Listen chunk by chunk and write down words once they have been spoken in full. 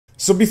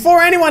So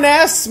before anyone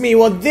asks me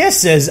what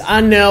this is,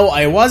 no,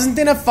 I wasn't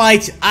in a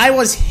fight. I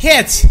was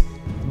hit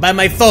by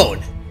my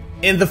phone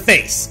in the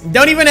face.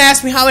 Don't even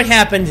ask me how it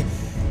happened.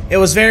 It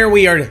was very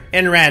weird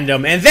and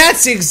random. And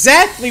that's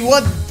exactly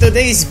what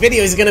today's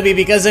video is gonna be,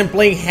 because I'm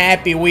playing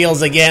Happy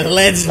Wheels again.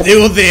 Let's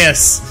do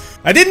this.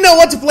 I didn't know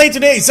what to play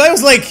today, so I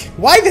was like,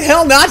 why the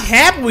hell not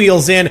Happy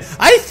Wheels? And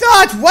I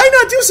thought, why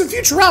not do some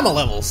Futurama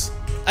levels?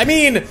 I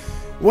mean,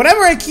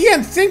 whenever I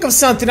can't think of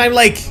something, I'm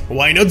like,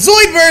 why not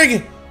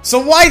Zoidberg? So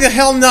why the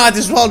hell not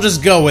as well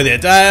just go with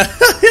it?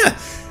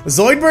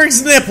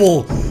 Zoidberg's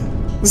nipple.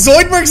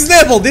 Zoidberg's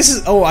nipple. This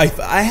is, oh, I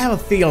have a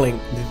feeling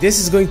that this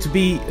is going to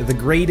be the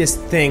greatest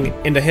thing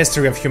in the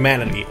history of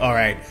humanity.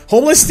 Alright.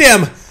 Homeless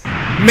Tim,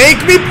 make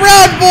me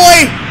proud,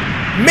 boy!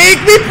 Make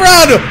me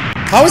proud!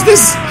 How is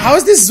this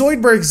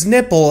Zoidberg's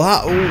nipple?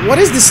 What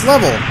is this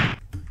level?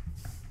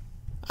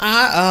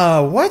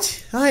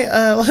 What?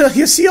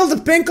 You see all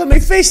the pink on my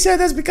face? Yeah,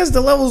 that's because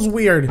the level's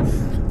weird.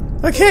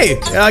 Okay,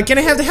 can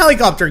I have the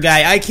helicopter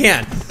guy? I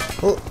can.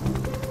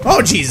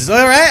 Oh Jesus!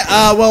 All right.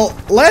 Well,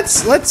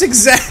 let's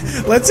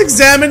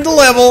examine the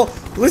level.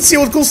 Let's see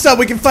what cool stuff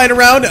we can find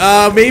around.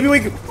 Maybe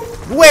we can.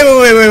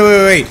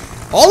 Wait.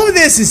 All of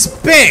this is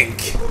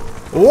pink.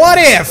 What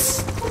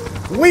if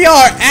we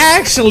are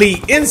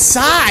actually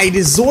inside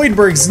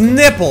Zoidberg's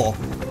nipple,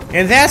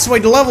 and that's why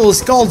the level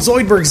is called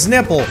Zoidberg's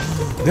nipple?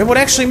 That would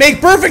actually make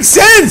perfect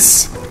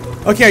sense.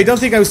 Okay, I don't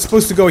think I was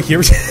supposed to go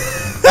here.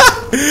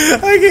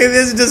 Okay,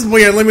 this is just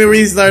weird. Let me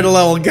restart the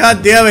level.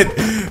 God damn it.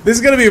 This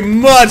is gonna be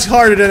much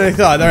harder than I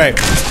thought. Alright.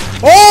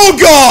 Oh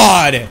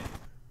god!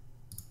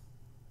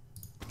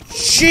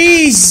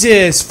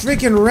 Jesus!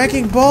 Freaking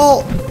wrecking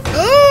ball.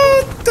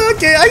 Oh,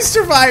 okay, I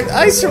survived.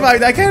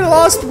 I kinda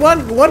lost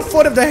one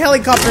foot of the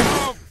helicopter.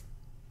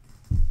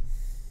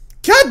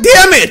 God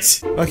damn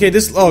it! Okay,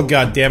 oh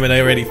god damn it, I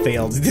already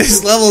failed.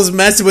 This level is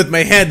messing with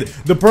my head.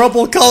 The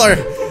purple color.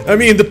 I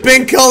mean, the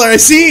pink color. I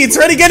see, it's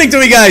already getting to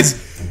me, guys.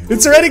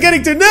 It's already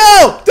getting to—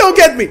 no! Don't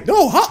get me!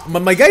 No, huh?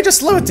 My guy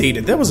just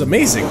levitated. That was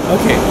amazing.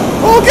 Okay.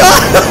 Oh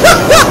god!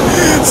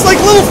 It's like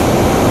little—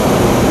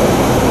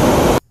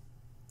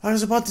 I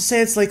was about to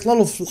say it's like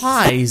little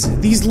flies.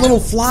 These little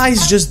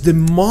flies just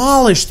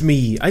demolished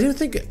me. I didn't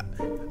think—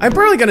 I'm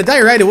probably gonna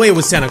die right away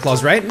with Santa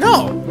Claus, right?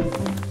 No.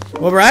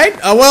 All right.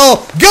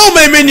 Well, go,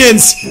 my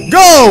minions!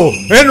 Go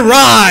and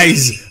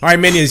rise! Alright,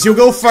 minions, you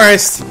go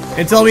first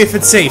and tell me if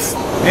it's safe.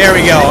 There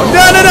we go.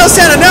 No,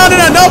 Santa! No,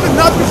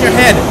 not with your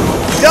head!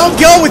 Don't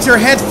go with your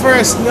head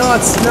first! No,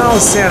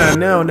 Santa.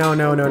 No. I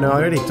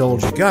already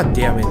told you. God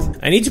damn it.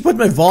 I need to put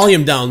my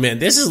volume down, man.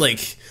 This is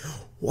like—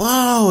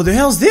 wow, the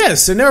hell's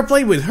this? I never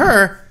played with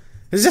her.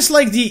 It's just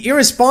like the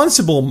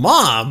irresponsible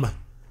mom.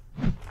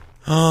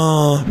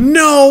 Oh,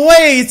 no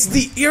way! It's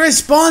the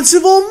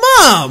irresponsible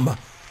mom!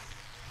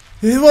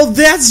 Well,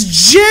 that's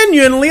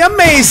genuinely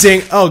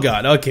amazing! Oh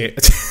god, okay.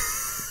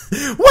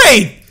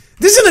 Wait!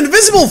 There's an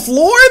invisible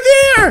floor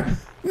there?!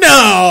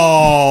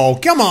 No!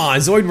 Come on,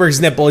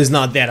 Zoidberg's nipple is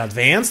not that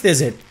advanced,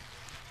 is it?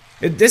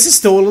 This is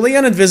totally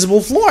an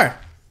invisible floor.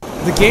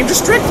 The game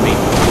just tricked me.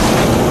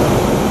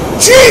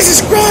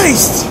 Jesus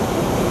Christ!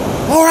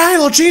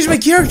 Alright, I'll change my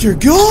character.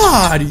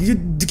 God!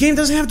 The game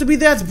doesn't have to be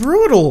that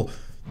brutal.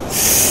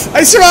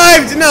 I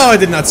survived! No, I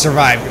did not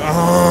survive.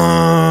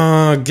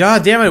 Oh,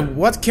 god damn it.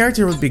 What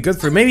character would be good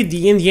for— maybe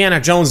the Indiana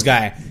Jones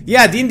guy.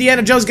 Yeah, the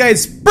Indiana Jones guy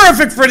is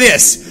perfect for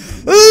this!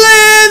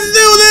 Let's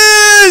do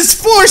this!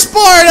 For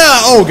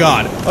Sparta! Oh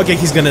god. Okay,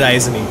 he's gonna die,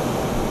 isn't he?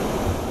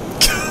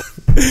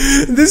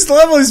 This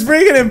level is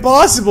freaking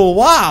impossible.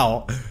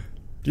 Wow.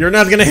 You're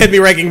not gonna hit me,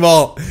 Wrecking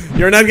Ball.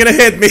 You're not gonna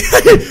hit me.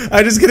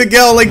 I'm just gonna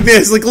go like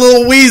this, like a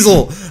little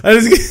weasel.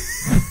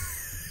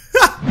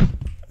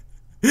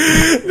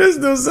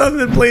 Just do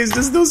something, please.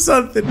 Just do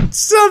something.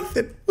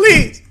 Something,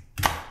 please.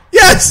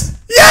 Yes!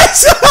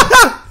 Yes!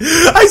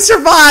 I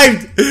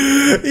survived!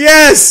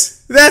 Yes!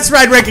 That's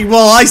right, Wrecking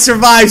Ball. I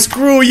survived.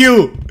 Screw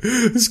you.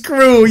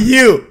 Screw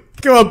you.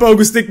 Come on,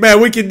 Pogo Stick Man.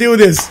 We can do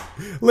this.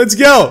 Let's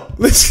go.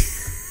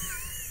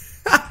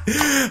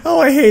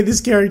 Oh, I hate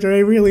this character.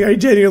 I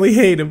genuinely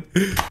hate him.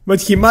 But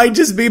he might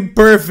just be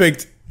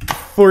perfect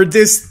for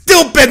this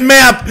stupid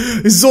map.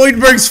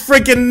 Zoidberg's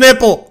freaking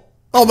nipple.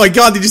 Oh my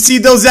god, did you see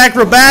those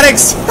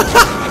acrobatics?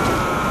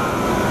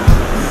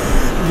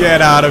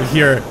 Get out of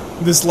here.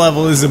 This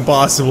level is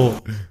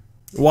impossible.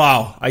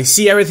 Wow, I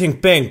see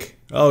everything pink.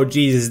 Oh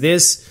Jesus,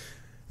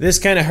 this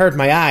kind of hurt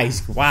my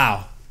eyes.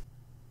 Wow.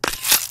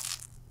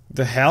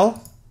 The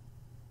hell?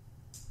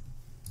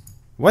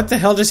 What the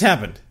hell just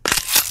happened?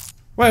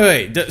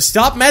 Wait,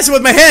 stop messing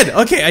with my head!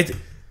 Okay,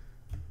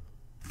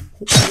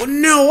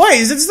 no way,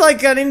 this is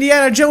like an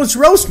Indiana Jones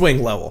roast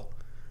wing level.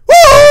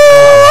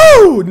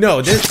 Woo!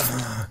 No, this—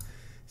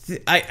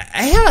 I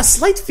have a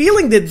slight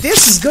feeling that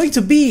this is going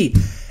to be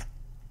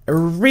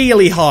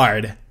really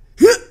hard.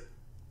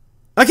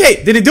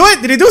 Okay, did it do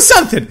it? Did it do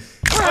something?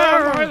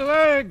 My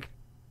leg!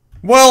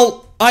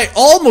 Well, I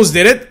almost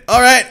did it.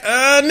 Alright,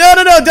 no,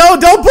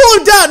 don't pull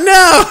him down!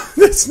 No!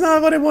 That's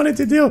not what I wanted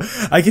to do.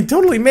 I can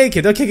totally make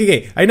it.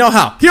 Okay, I know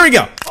how. Here we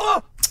go.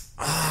 Oh,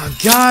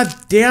 god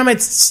damn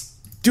it.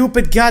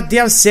 stupid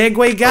goddamn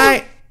Segway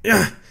guy.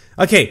 Ugh.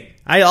 Okay,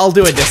 I'll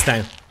do it this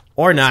time.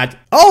 Or not.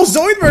 Oh,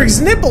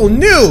 ZOIDBERGS nipple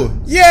new!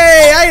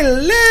 Yay, I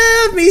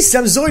love me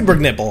some ZOIDBERG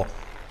nipple.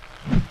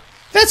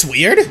 That's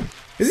weird. Is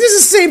this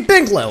the same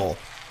pink level?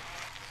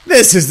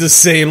 This is the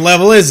same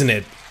level, isn't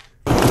it?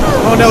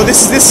 Oh no,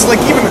 this is like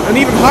an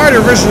even harder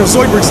version of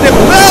ZOIDBERGS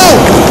nipple.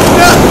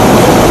 No!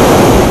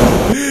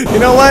 You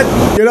know what?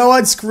 You know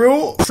what?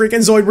 Screw freaking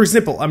ZOIDBERGS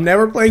nipple. I'm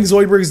never playing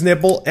ZOIDBERGS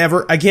nipple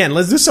ever again.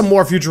 Let's do some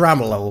more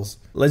Futurama levels.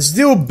 Let's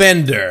do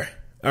Bender.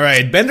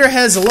 Alright, Bender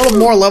has a little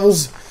more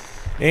levels.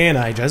 And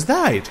I just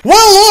died. Well,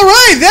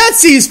 alright, that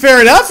seems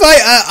fair enough.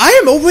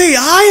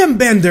 I am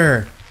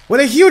Bender.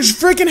 With a huge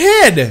freaking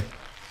head.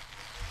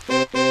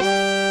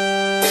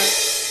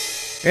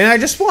 And I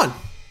just won.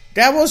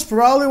 That was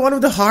probably one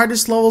of the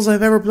hardest levels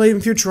I've ever played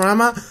in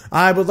Futurama.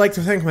 I would like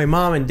to thank my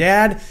mom and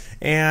dad.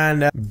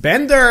 And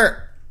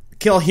Bender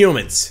kill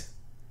humans.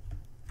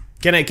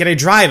 Can I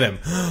drive him?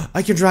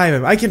 I can drive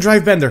him. I can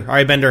drive Bender.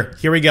 Alright, Bender,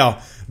 here we go.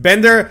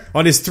 Bender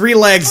on his 3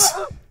 legs.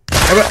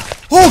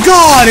 Oh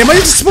god, am I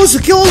just supposed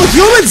to kill all the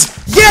humans?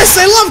 Yes,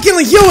 I love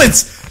killing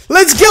humans!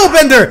 Let's go,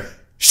 Bender!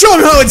 Show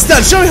him how it's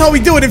done, show him how we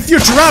do it in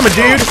Futurama,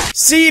 dude!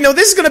 See, you know,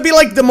 this is gonna be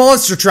like the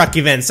monster truck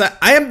events.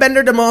 I am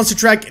Bender the monster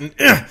truck, and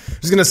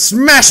he's gonna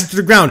smash it to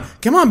the ground.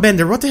 Come on,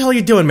 Bender, what the hell are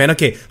you doing, man?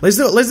 Okay, let's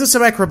do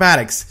some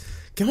acrobatics.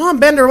 Come on,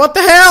 Bender, what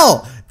the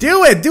hell?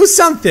 Do it, do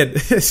something.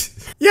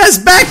 Yes,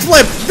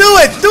 backflip, do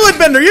it,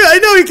 Bender, I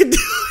know you can do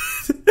it.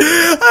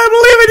 I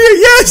believe in you,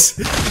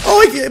 yes!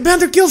 Oh,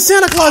 Bender killed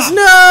Santa Claus,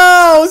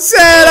 no!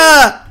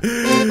 Santa!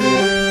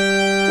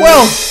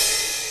 Well,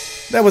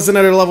 that was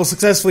another level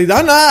successfully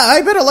done.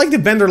 I better like the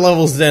Bender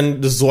levels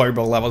than the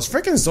ZOIDBERG levels.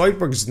 Freaking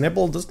ZOIDBERG's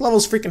nipple, this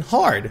level's freaking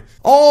hard.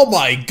 Oh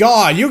my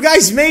god, you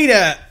guys made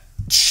a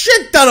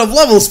shit ton of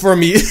levels for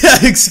me.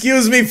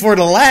 Excuse me for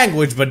the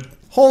language, but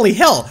holy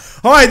hell.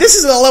 Alright, this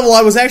is a level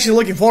I was actually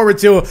looking forward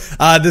to.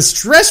 The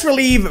Stress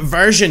Relief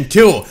version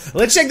 2.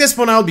 Let's check this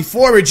one out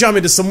before we jump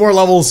into some more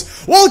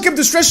levels. Welcome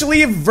to Stress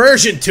Relief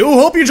version 2.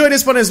 Hope you enjoyed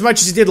this one as much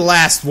as you did the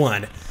last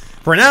one.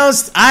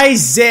 Pronounced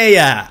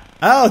Isaiah.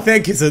 Oh,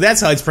 thank you. So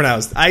that's how it's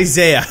pronounced.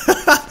 Isaiah.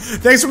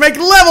 Thanks for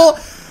making the level.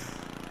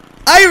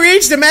 I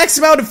reached the max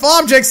amount of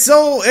objects,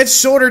 so it's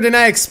shorter than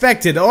I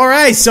expected.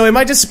 Alright, so am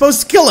I just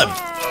supposed to kill him?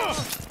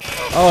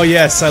 Oh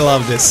yes, I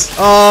love this.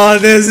 Oh,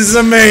 this is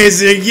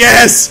amazing.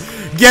 Yes!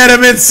 Get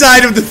him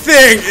inside of the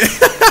thing!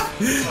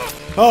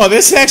 Oh,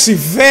 this is actually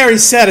very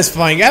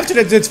satisfying. After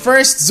the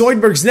first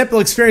ZOIDBERGS nipple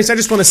experience, I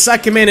just want to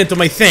suck him into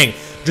my thing.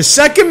 Just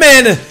suck him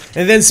in,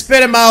 and then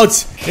spit him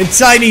out in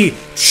tiny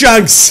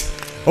chunks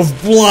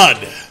of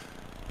blood.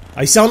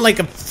 I sound like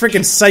a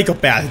freaking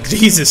psychopath.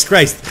 Jesus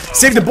Christ.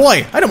 Save the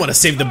boy. I don't want to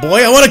save the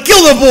boy. I want to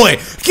kill the boy.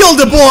 Kill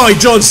the boy,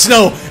 Jon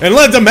Snow, and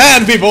let the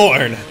man be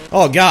born.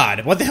 Oh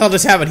god, what the hell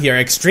does happen here?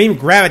 Extreme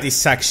gravity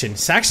suction.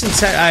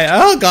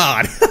 Oh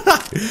god.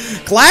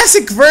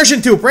 Classic version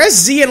 2. Press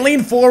Z and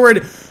lean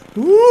forward.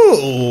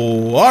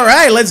 Ooh,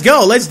 alright, let's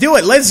go. Let's do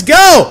it. Let's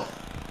go.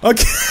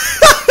 Okay.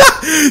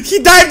 He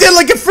dived in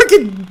like a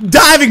freaking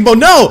diving boat.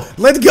 No,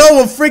 let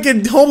go of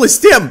freaking homeless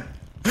Tim.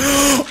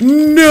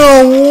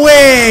 No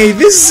way!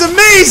 This is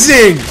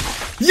amazing!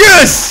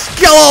 Yes!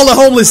 Kill all the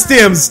homeless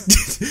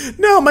Tims!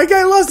 No, my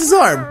guy lost his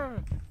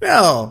arm.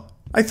 No.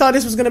 I thought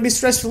this was gonna be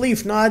stress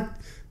relief, not...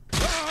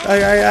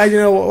 you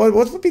know,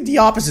 what would be the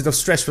opposite of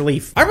stress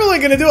relief? I'm really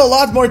gonna do a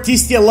lot more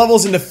TCL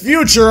levels in the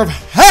future of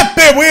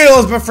Happy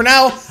Wheels, but for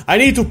now, I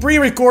need to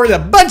pre-record a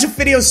bunch of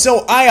videos,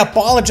 so I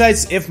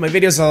apologize if my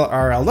videos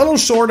are a little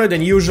shorter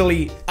than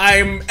usually.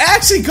 I'm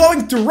actually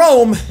going to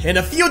Rome in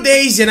a few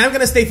days, and I'm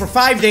gonna stay for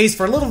 5 days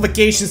for a little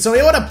vacation, so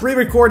I wanna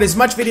pre-record as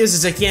much videos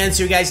as I can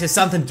so you guys have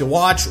something to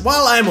watch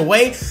while I'm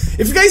away.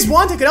 If you guys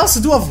want, I could also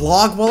do a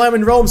vlog while I'm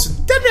in Rome, so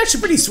that'd be actually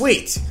pretty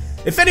sweet.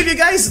 If any of you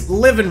guys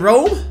live in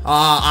Rome,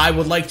 I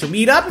would like to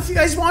meet up if you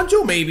guys want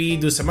to. Maybe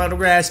do some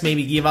autographs,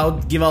 maybe give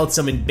out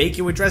some In Bake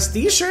You We Trust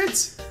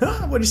t-shirts.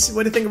 What do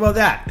you think about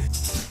that?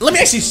 Let me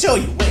actually show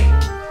you. Wait.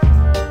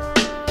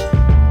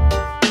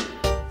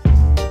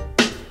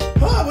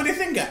 What do you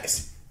think,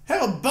 guys? I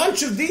have a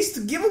bunch of these to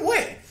give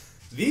away.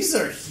 These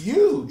are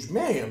huge,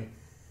 man.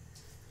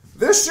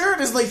 This shirt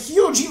is like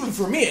huge even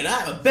for me, and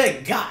I'm a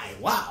big guy.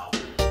 Wow.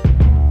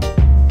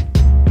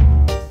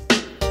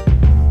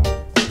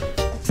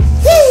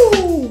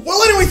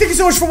 Well, anyway, thank you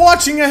so much for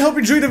watching. I hope you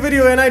enjoyed the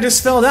video, and I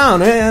just fell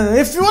down.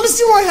 If you want to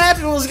see more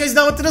Happy Wheels, you guys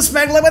know what to do.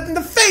 Smack the like button in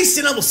the face,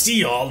 and I will see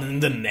you all in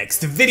the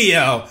next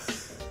video.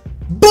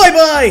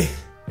 Bye-bye,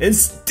 and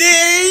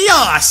stay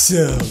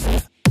awesome.